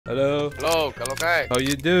Hello. Hello, okay. How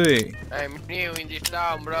you doing? I'm new in this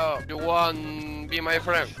town, bro. You want be my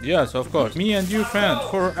friend? Yes, of course. Me and you friend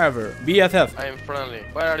forever. BFF. I'm friendly.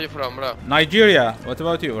 Where are you from, bro? Nigeria. What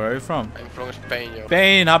about you? Where are you from? I'm from Spain, yo.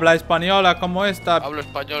 Spain. Habla española. ¿Cómo está? Hablo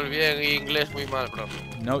español bien y inglés muy mal, bro.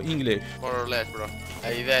 No English. More or less, bro.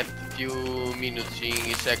 I died few minutes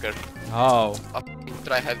in second. How? A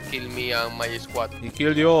try had killed me and my squad. He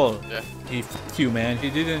killed you all. Yeah. He f***ed you, man. He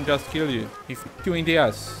didn't just kill you. He f***ed you in the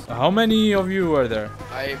ass. How many of you were there?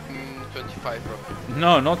 I'm 25, bro.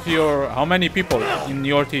 No, not your... How many people in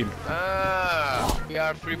your team? We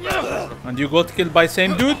are 3 brothers, bro. And you got killed by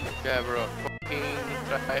same dude? Yeah, bro. Fucking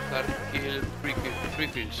try hard kill 3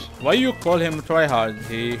 kills. Why you call him tryhard?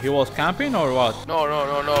 He was camping or what? No.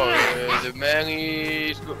 The man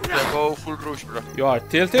is go full rush, bro. You are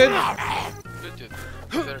tilted?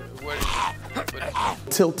 Where is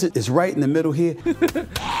Tilted is right in the middle here.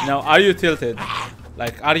 Now, are you tilted?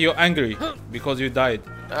 Like, are you angry because you died?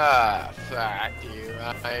 fuck you.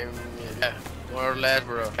 I'm more or less,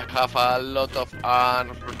 bro. I have a lot of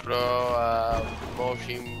arms, bro.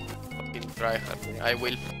 Motion fucking tryhard. I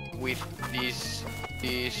will with this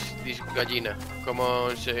gallina. Come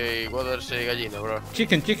on, say what else say gallina, bro.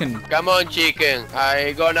 Chicken. Come on, chicken.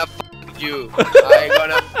 I gonna fuck you. I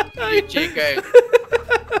gonna fuck you, chicken.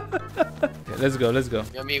 Okay, let's go.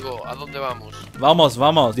 Mi amigo, ¿a dónde vamos?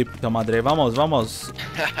 Vamos, de puta madre, vamos.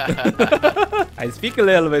 I speak a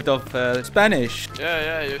little bit of Spanish.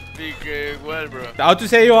 Yeah, you speak well, bro. How to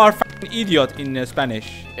say you are f***ing idiot in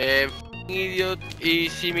Spanish? Idiot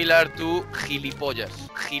is similar to gilipollas.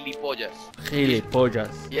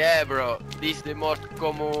 Gilipollas. Yeah, bro. This is the most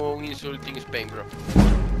common insult in Spain, bro.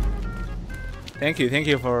 Thank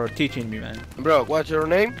you for teaching me, man. Bro, what's your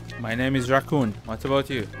name? My name is Raccoon. What about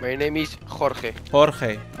you? My name is Jorge.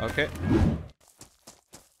 Jorge, okay.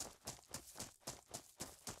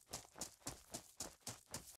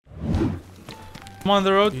 I'm on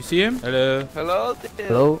the road. You see him? Hello. Hello.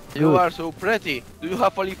 Hello. You are so pretty. Do you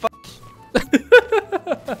have olive?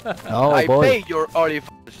 Oh I boy. pay your olive.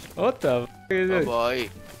 What the f is Oh it? boy,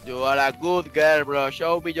 you are a good girl, bro.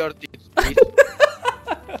 Show me your teeth, please.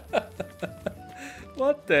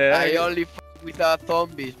 What the I heck? only f with the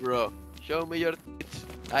zombies, bro. Show me your teeth.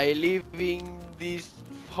 I live in this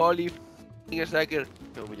holy f***ing sucker.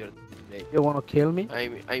 Show me your teeth. You wanna kill me?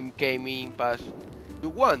 I'm coming past. You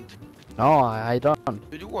want? No, I don't.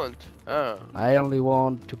 Do you want? Ah. I only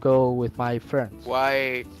want to go with my friends.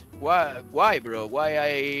 Why, bro? Why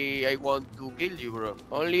I want to kill you, bro?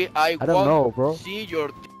 Only I don't want know, bro. to see your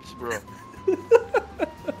tits, bro.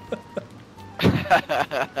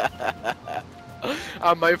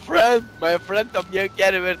 And my friend también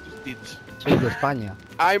quiere ver tus tits. Soy de España.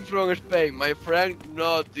 I'm from Spain. My friend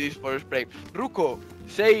not is for Spain. Ruco,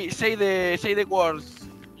 say the words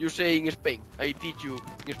you say in Spain. I teach you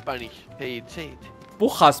in Spanish. Say it.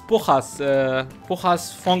 Pujas,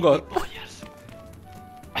 fongo. Pollas.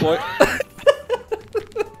 Boy.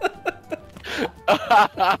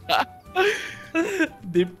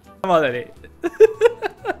 De puta madre.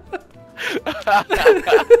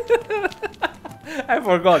 I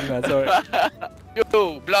forgot, man, sorry. You,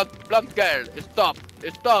 blonde girl, stop.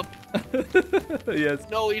 Yes.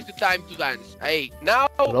 Now is the time to dance. Hey, now,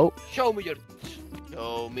 Hello? show me your tits.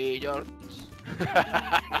 Show me your tits.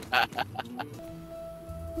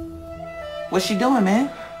 What's she doing, man?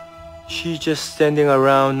 She's just standing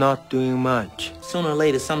around not doing much. Sooner or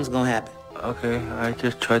later, something's gonna happen. Okay, I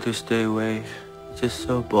just try to stay away. It's just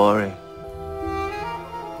so boring.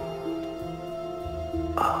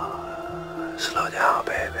 Slow down,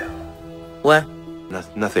 baby. What?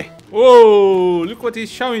 Nothing. Whoa, look what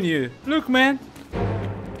he's showing you. Look, man.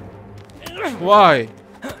 Why?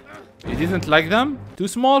 You didn't like them? Too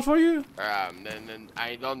small for you? Then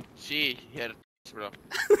I don't see her tits, bro.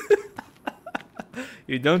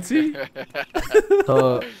 You don't see?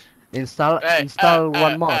 So install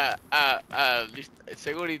one mod.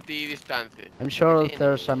 Security distance. I'm sure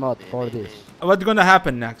there's a mod for this. What's gonna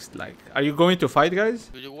happen next? Like, are you going to fight, guys?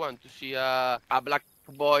 Do you want to see a black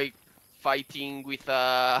boy fighting with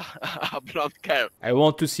a blonde girl? I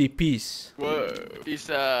want to see peace. Whoa. It's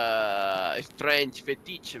a strange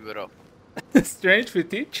fetish, bro. Strange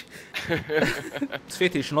fetish? It's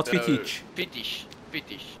fetish, not fetish. Fetish.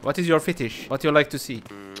 What is your fetish? What you like to see?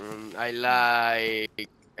 I like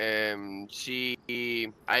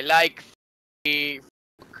I like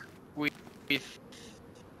with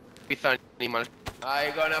animals.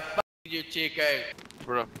 I gonna fuck you, chicken,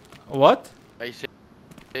 bro. What? I say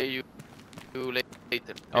you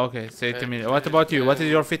later. Okay, say it to me. What about you? What is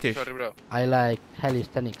your fetish? Sorry, bro. I like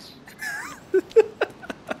calisthenics.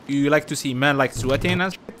 You like to see men like sweating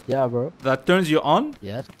and shit? Yeah, bro. That turns you on?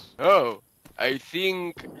 Yes. Oh, I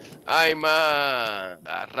think I'm a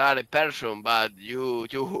rare person, but you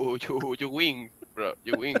win, bro.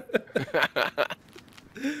 You win.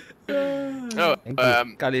 No, Thank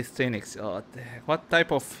you. Calisthenics. Oh, what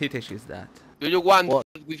type of fetish is that? do you want What?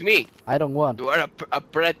 with me? I don't want. You are a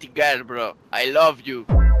pretty girl, bro. I love you.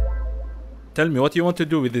 Tell me, what you want to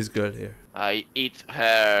do with this girl here? I eat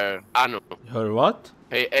her ano. Her what?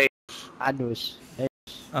 Hey, Anus. Hey,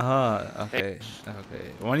 Okay. Okay.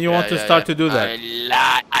 When you want to start to do that?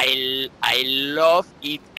 I love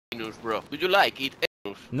eat anus, bro. Do you like eat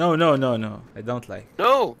anus? No, no, no, no. I don't like.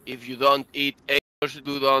 No. If you don't eat anus,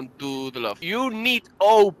 you don't do the love. You need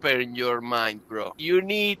open your mind, bro. You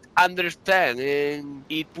need understand and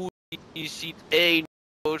eat pussy, eat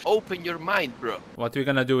anus. Open your mind, bro. What we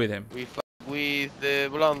gonna do with him? We fuck with the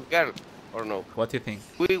blonde girl, or no? What do you think?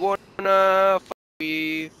 We wanna fuck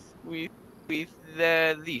with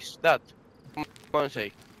this, that. Come on,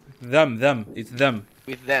 say. Them. It's them.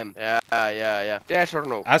 With them. Yeah. Yes or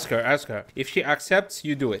no? Ask her. If she accepts,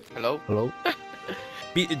 you do it. Hello? hello.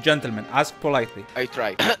 Be a gentleman. Ask politely. I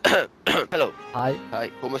try. Hello. Hi.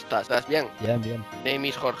 Hi. ¿Cómo estás? ¿Estás bien? Bien, bien. Name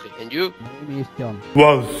is Jorge. And you? My name is John.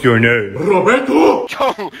 What's your name?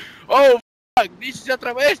 John! Oh, fuck! This is a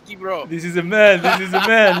travesti, bro! This is a man. This is a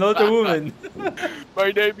man, not a woman.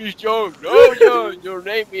 My name is John. No, John. Your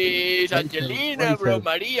name is Angelina, bro. Rachel.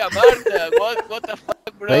 Maria, Marta. What the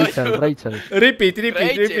fuck, bro? Rachel. Repeat.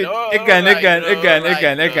 Rachel, oh, Again.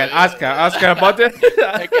 alright, Ask her about it.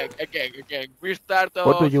 Again. We start off.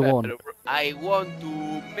 What do you want? I want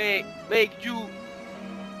to make you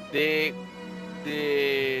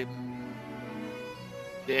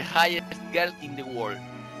the highest girl in the world.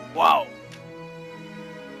 Wow.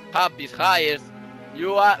 Highest.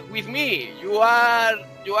 You are with me. You are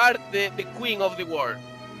the queen of the world.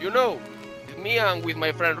 You know, with me and with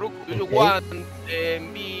my friend Rook. Do you Okay. want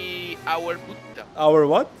be our puta? Our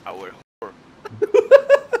what? Our whore.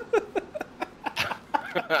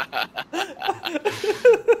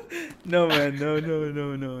 No, man. No.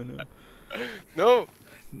 No.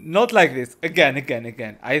 Not like this.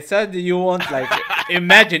 Again. I said you want like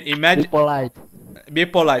imagine. Be polite. Be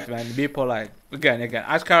polite, man. Be polite. Again.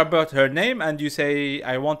 Ask her about her name and you say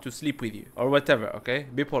I want to sleep with you or whatever. Okay.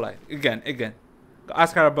 Be polite. Again.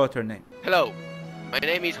 Ask her about her name. Hello. My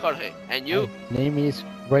name is Jorge. And you? My name is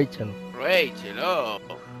Rachel. Rachel. Oh,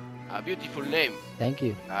 a beautiful name. Thank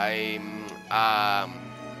you. I'm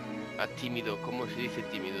a tímido. ¿Cómo se dice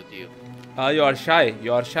tímido, tío? You are shy.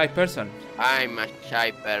 You are a shy person. I'm a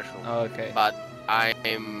shy person. Okay. But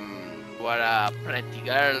you are a pretty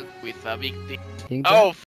girl with a big dick. Think so?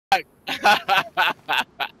 Oh, fuck.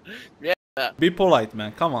 Be polite,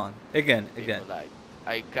 man. Come on. Again. Be polite.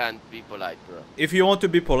 I can't be polite, bro. If you want to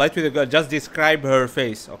be polite with a girl, just describe her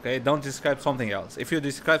face, okay? Don't describe something else. If you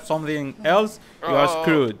describe something else, you are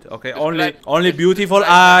screwed, okay? Only beautiful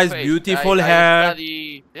eyes, beautiful hair.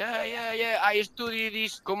 Yeah. I study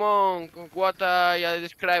this. Come on, what I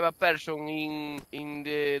describe a person in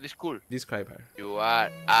the school. Describe her. You are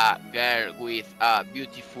a girl with a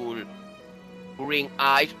beautiful green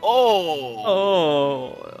eyes. Oh.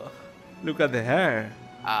 Oh, look at the hair.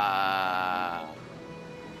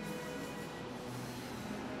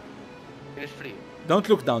 It's free. Don't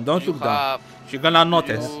look down. Don't You look down. have- She's gonna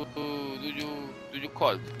notice. Do you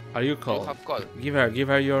cold? Are you You cold? have cold. Give her Are you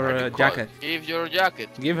your cold? jacket. Give your jacket.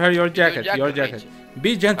 Give her your jacket. jacket, Your jacket. Rachel.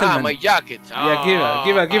 Be gentleman. My jacket. Yeah,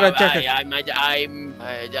 give her a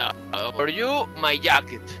jacket. For you, my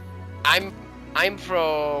jacket. I'm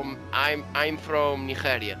from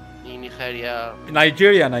Nigeria. In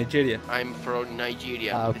Nigeria, Nigeria. I'm from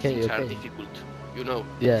Nigeria. Okay, Things are okay. difficult. You know,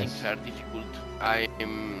 Yes. things are difficult.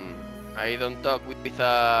 I don't talk with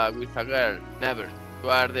a girl. Never. You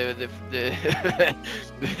are the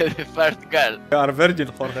the first girl. You are virgin,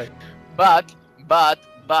 Jorge. But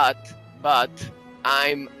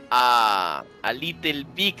I'm a little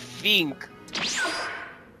big thing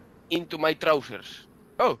into my trousers.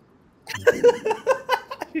 Oh,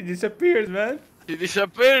 She disappears, man. she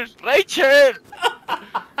disappears. Rachel!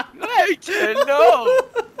 Rachel, no!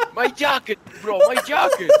 My jacket, bro, my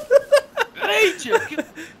jacket! Rachel!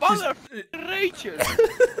 Mother Rachel!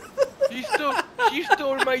 She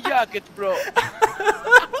stole my jacket, bro.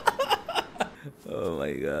 Oh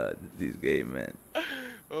my god, this game, man.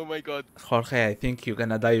 Oh my god. Jorge, I think you're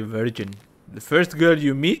gonna die virgin. The first girl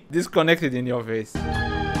you meet, disconnected in your face.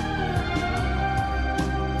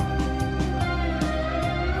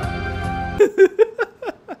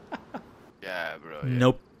 Yeah, bro. Yeah.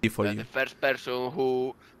 Nope for Yeah, you. the first person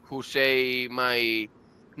who who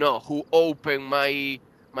open my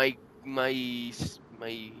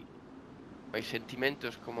my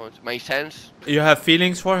sentimientos, como my sense. You have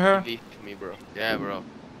feelings for her? Believe me, bro. Yeah, bro.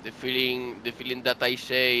 The feeling that I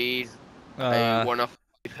say is I wanna f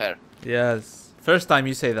with her. Yes. First time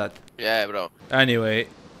you say that. Yeah, bro. Anyway.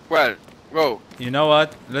 Well, go. You know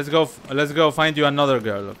what? Let's go find you another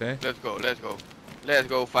girl, okay? Let's go. Let's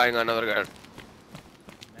go find another girl.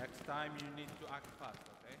 Next time you need